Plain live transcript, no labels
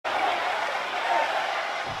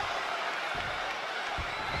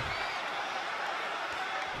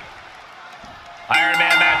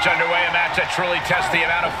match underway, a match that truly tests the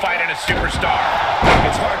amount of fight in a superstar.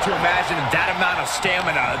 It's hard to imagine that amount of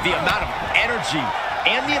stamina, the amount of energy,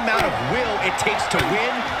 and the amount of will it takes to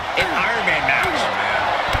win an Iron Man match.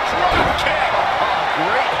 Drop kick. Oh,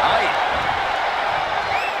 great height.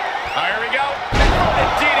 Here we go. A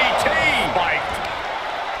DDT. Spiked.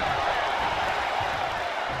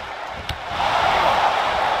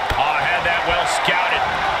 Oh, had that well scouted.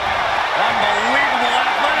 Unbelievable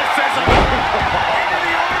athleticism. Into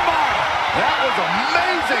the armbar. That was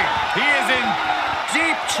amazing. He is in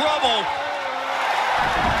deep trouble.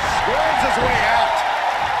 Squares his way out.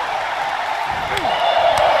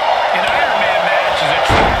 An Iron Man match is a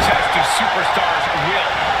true test of superstars' will.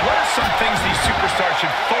 What are some things these superstars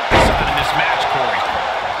should focus on in this match, Corey?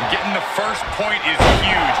 Getting the first point is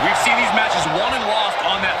huge. We've seen these matches won and lost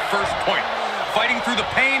on that first point. Fighting through the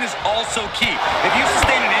pain is also key. If you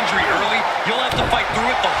sustain an injury early, you'll have to fight through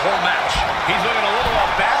it the whole match. He's looking a little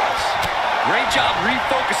off balance. Great job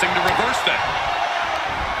refocusing to reverse that.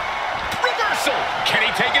 Reversal. Can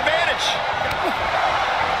he take advantage?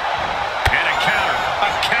 And a counter. A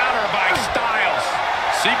counter by Styles.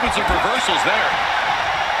 Sequence of reversals there.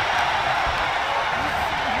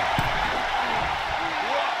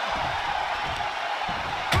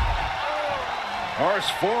 Horse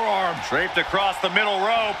forearm. Draped across the middle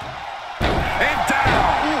rope. And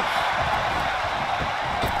down. Ooh.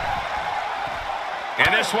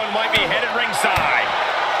 And this one might be headed ringside.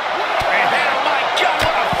 And then, oh my God,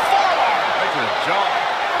 what a forearm. Right to the jaw.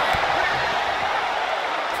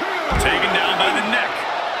 Taken down by the neck.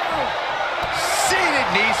 Seated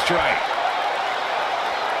knee strike.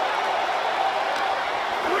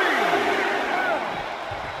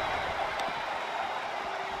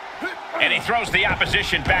 And he throws the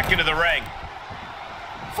opposition back into the ring.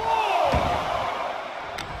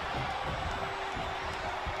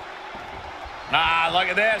 Ah, look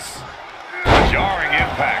at this. Jarring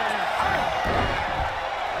impact.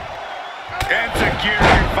 And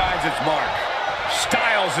security finds its mark.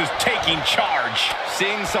 Styles is taking charge.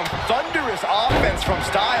 Seeing some thunderous offense from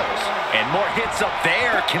Styles. And more hits up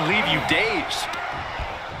there can leave you dazed.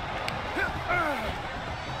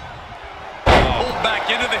 Pulled back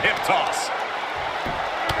into the hip toss.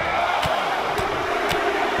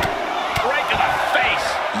 Right to the face.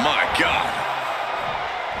 My God.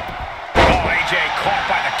 Oh, AJ caught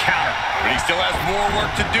by the counter. But he still has more work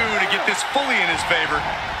to do to get this fully in his favor.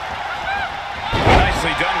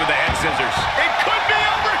 Nicely done with the head scissors. It could be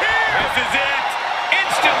over here. This is it.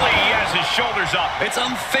 Instantly, he has his shoulders up. It's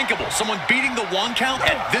unthinkable. Someone beating the 1 count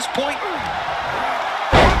at this point.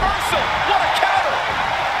 Reversal. What a counter.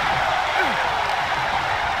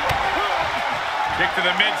 Kick to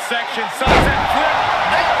the midsection. Sunset flip.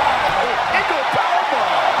 Into a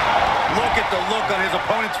powerbomb. Look at the look on his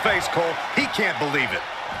opponent's face, Cole. He can't believe it.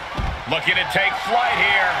 Looking to take flight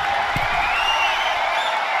here.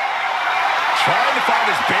 Trying to find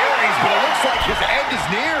his bearings, but it looks like his end is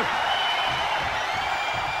near.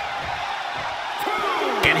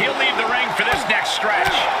 And he'll leave the ring for this next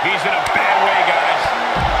stretch. He's in a bad way, guys.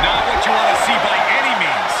 Not what you want to see by any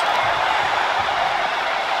means.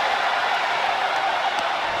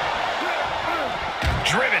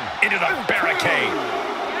 Driven into the barricade.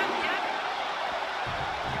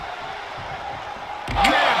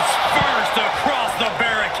 Gibbs first across the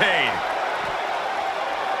barricade.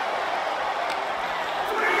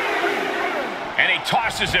 And he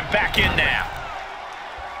tosses him back in now.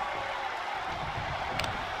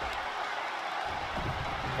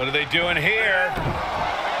 What are they doing here?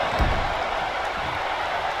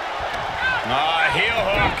 Heel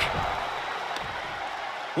hook.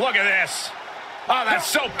 Look at this. Oh, that's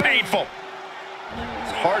so painful.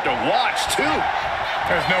 It's hard to watch, too.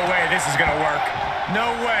 There's no way this is going to work.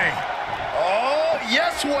 No way. Oh,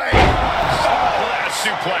 yes way. Oh, that a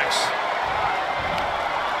suplex.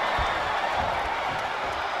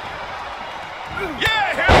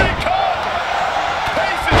 Yeah, here they come.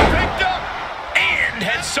 Pace is picked up. And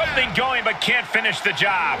has something going but can't finish the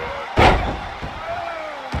job.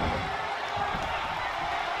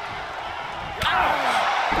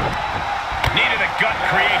 Knee to the gut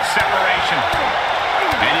creates separation.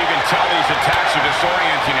 And you can tell these attacks are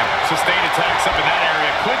disorienting him. Sustained attacks up in that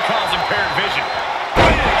area could cause impaired vision.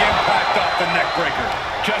 Big impact off the neck breaker.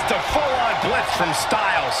 Just a full-on blitz from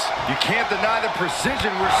Styles. You can't deny the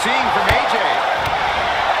precision we're seeing from AJ.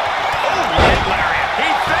 Oh, leg lariat.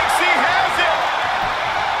 He thinks he has it.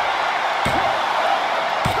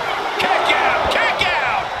 Kick out, kick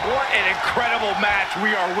out. What an incredible match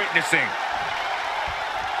we are witnessing.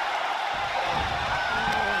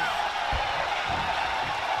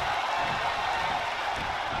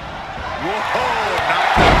 Whoa,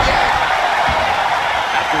 knocked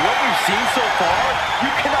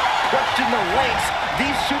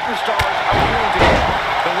superstars are willing to go.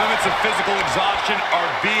 The limits of physical exhaustion are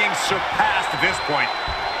being surpassed at this point.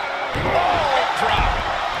 Oh, drop.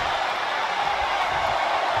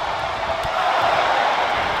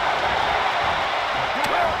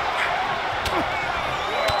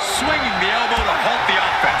 Swinging the elbow to halt the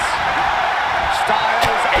offense.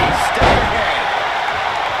 Styles a step ahead.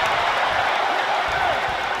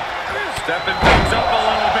 Stepping things up a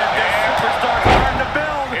little bit. This superstar starting to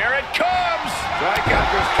build. Here it comes. Strike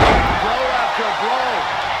after strike, blow after blow.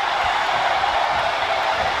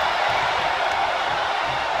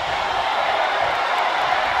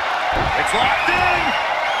 It's locked in.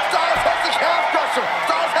 Styles has the calf crusher.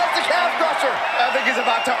 Styles has the calf crusher. I think he's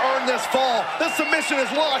about to earn this fall. The submission is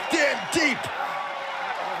locked in deep.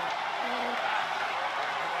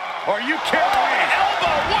 Are you kidding me?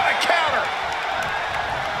 Elbow, what a counter.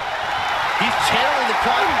 He's channeling the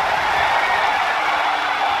crowd.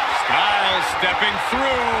 Styles stepping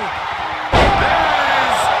through. There it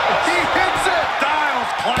is. He hits it. Styles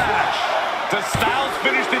clash. Does Styles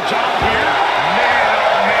finish the job here? Man,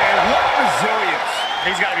 oh man, what resilience.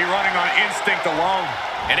 He's got to be running on instinct alone.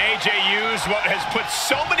 And AJ used what has put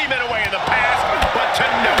so many men away in the past, but to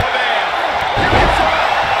no avail.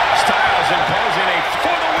 Styles imposing a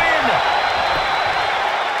for the win.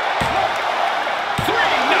 3,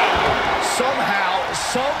 no. Somehow,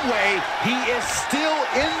 some way, he is still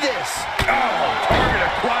in this. Oh, target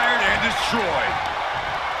acquired and destroyed.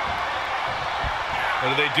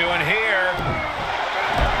 What are they doing here?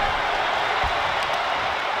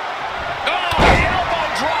 Oh, the elbow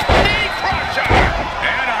drop, knee crusher.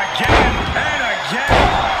 And again, and again.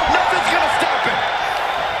 Nothing's gonna stop him.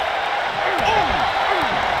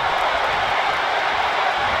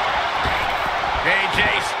 AJ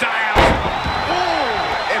Styles. Ooh,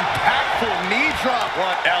 impactful knee drop.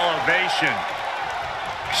 What elevation.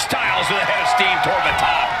 Styles with a head of steam toward the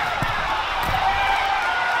top.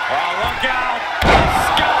 Oh, look out.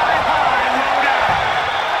 Sky high, low down.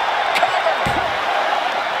 Cover.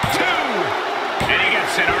 2. And he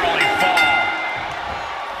gets an early fall.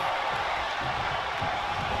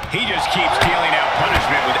 He just keeps dealing out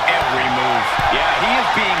punishment with every move. Yeah, he is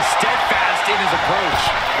being steadfast in his approach.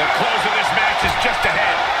 The close of this match is just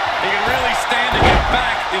ahead. He can really stand to get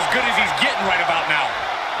back as good as he's getting right about now.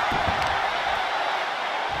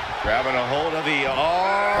 Grabbing a hold of the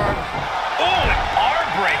arm. Oh, an arm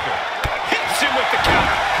breaker. Hits him with the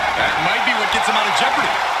counter. That might be what gets him out of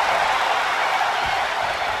jeopardy.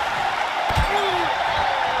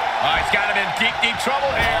 Oh, he's got him in deep, deep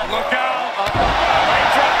trouble here. Look out. Leg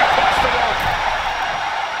drop across the rope.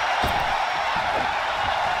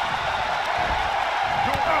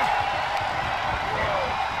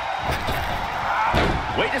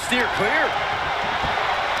 Way to steer clear.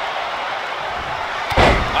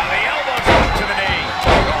 The elbows up to the knee.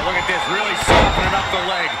 Oh, look at this. Really softening up the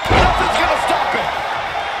leg. Nothing's gonna stop him.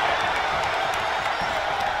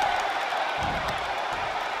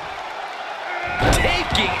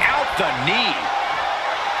 Taking out the knee.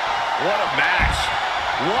 What a match.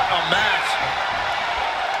 What a match.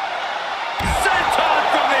 Senton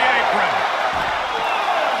from the apron.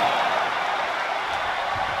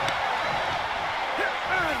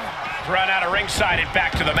 Run out of ringside and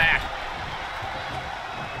back to the mat.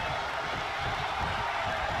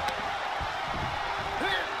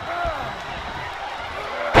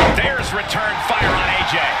 There's return fire on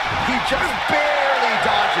AJ. He just barely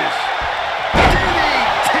dodges.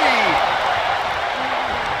 DDT.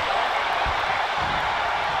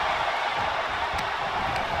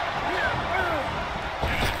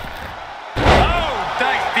 Oh,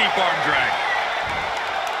 nice deep arm drag.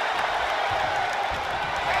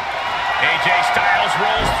 AJ Styles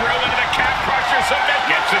rolls through into the calf crusher. Submit.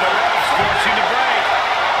 Gets to the ropes, forcing the break.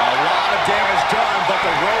 A lot of damage done, but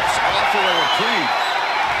the ropes offer a reprieve.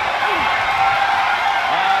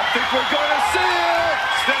 I think we're gonna see it.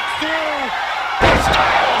 Step through.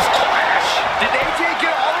 Styles clash. Did AJ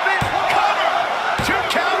get all of it? Cover. 2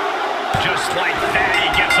 count. Just like that,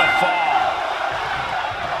 he gets a fall.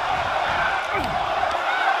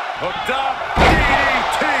 Hooked up.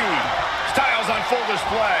 DDT. Styles on full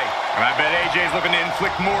display. And I bet AJ's looking to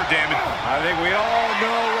inflict more damage. I think we all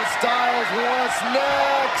know what Styles wants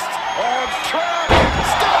next. Arms trapped.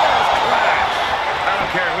 Styles clash. I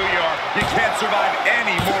don't care who you are. You can't survive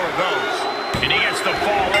any more of those. And he gets the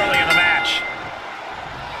fall early in the match.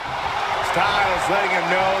 Styles letting him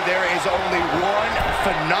know there is only one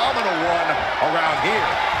phenomenal one around here.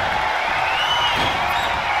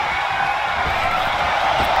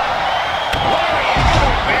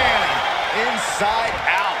 Oh, man. Inside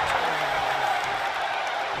out.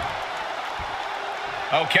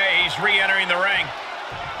 Okay, he's re-entering the ring.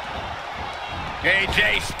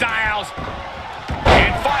 AJ Styles.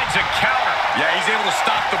 And finds a counter. Yeah, he's able to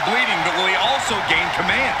stop the bleeding, but will he also gain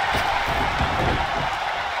command?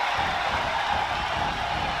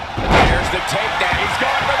 There's the takedown. He's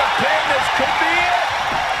going for the pin. This could be it.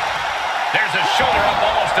 There's a shoulder up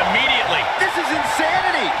almost immediately. This is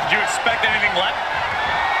insanity. Did you expect anything less?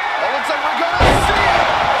 It looks like we're going to see it.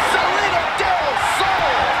 Salida del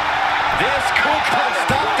Sol. This could come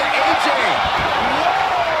stop to AJ. Whoa!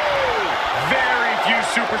 Very few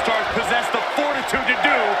superstars possess the fortitude to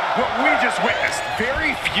do what we just witnessed.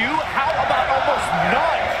 Very few? How about almost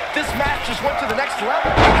none? This match just went to the next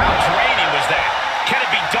level. How draining was that? Can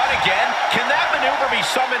it be done again? Can that maneuver be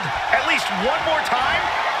summoned at least one more time?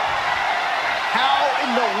 How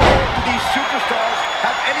in the world do these superstars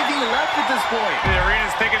have anything left at this point? The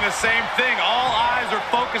arena's thinking the same thing. All eyes are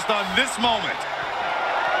focused on this moment.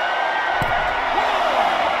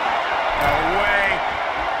 Away.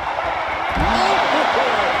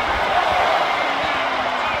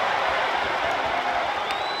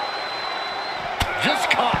 Just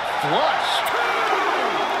caught flush.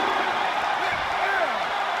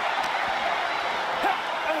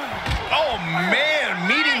 Oh, man,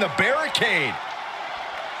 meeting the barricade.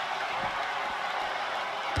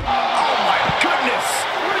 Oh, my goodness.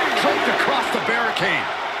 Draped across the barricade.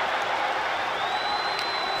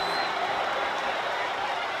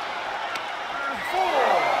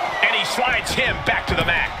 And he slides him back to the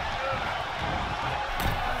mat.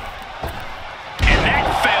 And that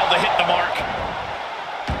failed to hit the mark.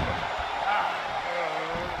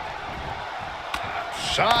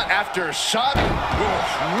 Shot after shot.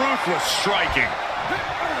 Oof, ruthless striking.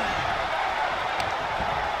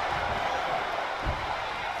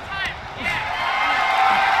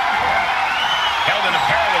 Held in a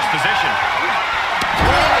perilous position.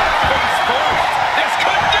 Face first. This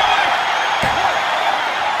could do it.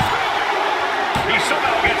 He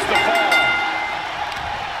somehow gets the fall.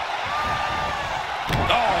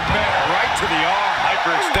 Oh, man, right to the arm.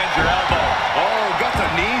 Hyperextend your elbow. Oh, got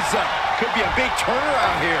the knees up. Could be a big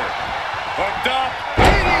turnaround here. Hooked up.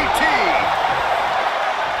 DDT.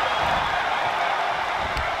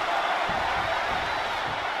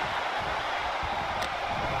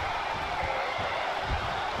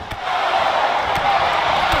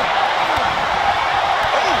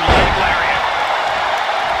 Leg lariat.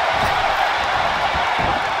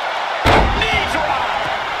 Knee drop.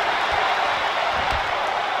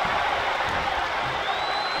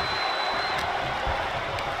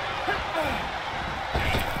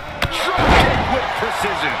 Drop kick with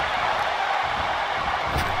precision.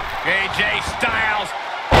 AJ Styles.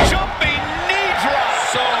 Jumping knee drop.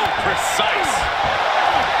 So precise.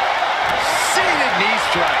 Seated knee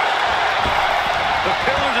strike. The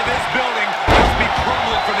pillars of this building must be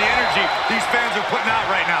crumbling from the energy these fans are putting out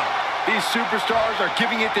right now. These superstars are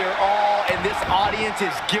giving it their all, and this audience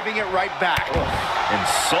is giving it right back.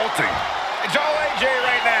 Insulting. It's all AJ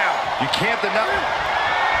right now. You can't deny.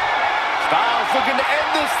 Styles looking to end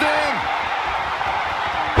this thing.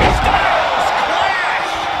 Styles clash!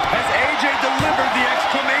 Has AJ delivered the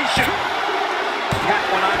exclamation? Cat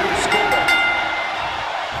went on to the score.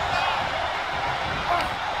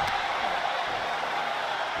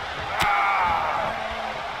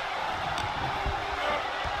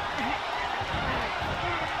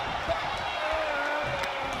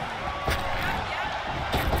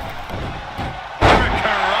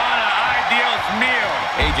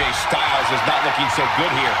 AJ Styles is not looking so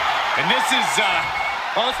good here. And this is,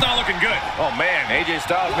 well, it's not looking good. Oh, man, AJ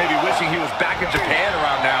Styles may be wishing he was back in Japan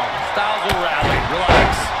around now. Styles will rally.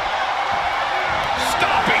 Relax.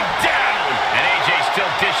 Stomping down. And AJ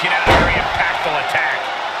still dishing out a very impactful attack.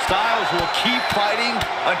 Styles will keep fighting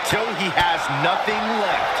until he has nothing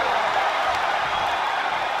left.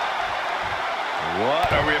 What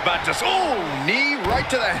are we about to... Oh, knee right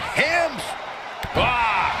to the hams.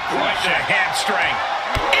 Right to the hamstring.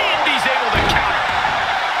 And he's able to counter.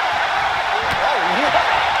 Oh, what a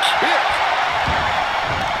kick.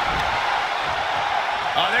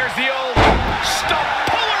 Oh, there's the old stump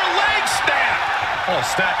puller leg snap. Oh,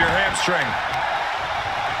 snap your hamstring.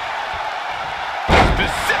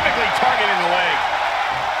 Specifically targeting the leg.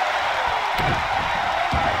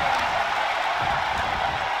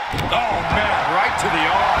 Oh, man, right to the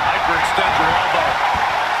arm. Hyperextend your elbow.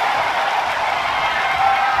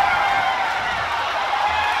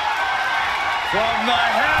 From the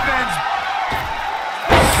heavens.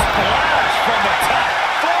 Splash from the top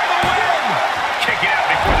for the win. Kick it out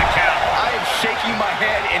before the count. I am shaking my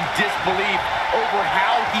head in disbelief over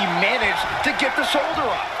how he managed to get the shoulder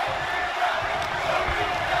up.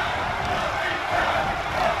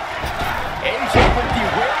 AJ with the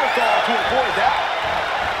wherewithal to avoid that.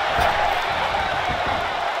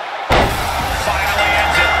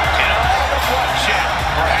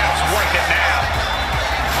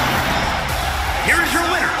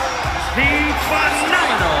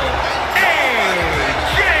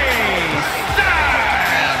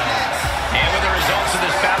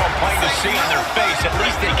 weeks, at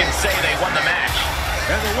least they can say they won the match.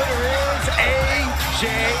 And the winner is AJ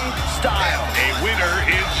Styles. A winner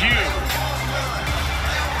is you.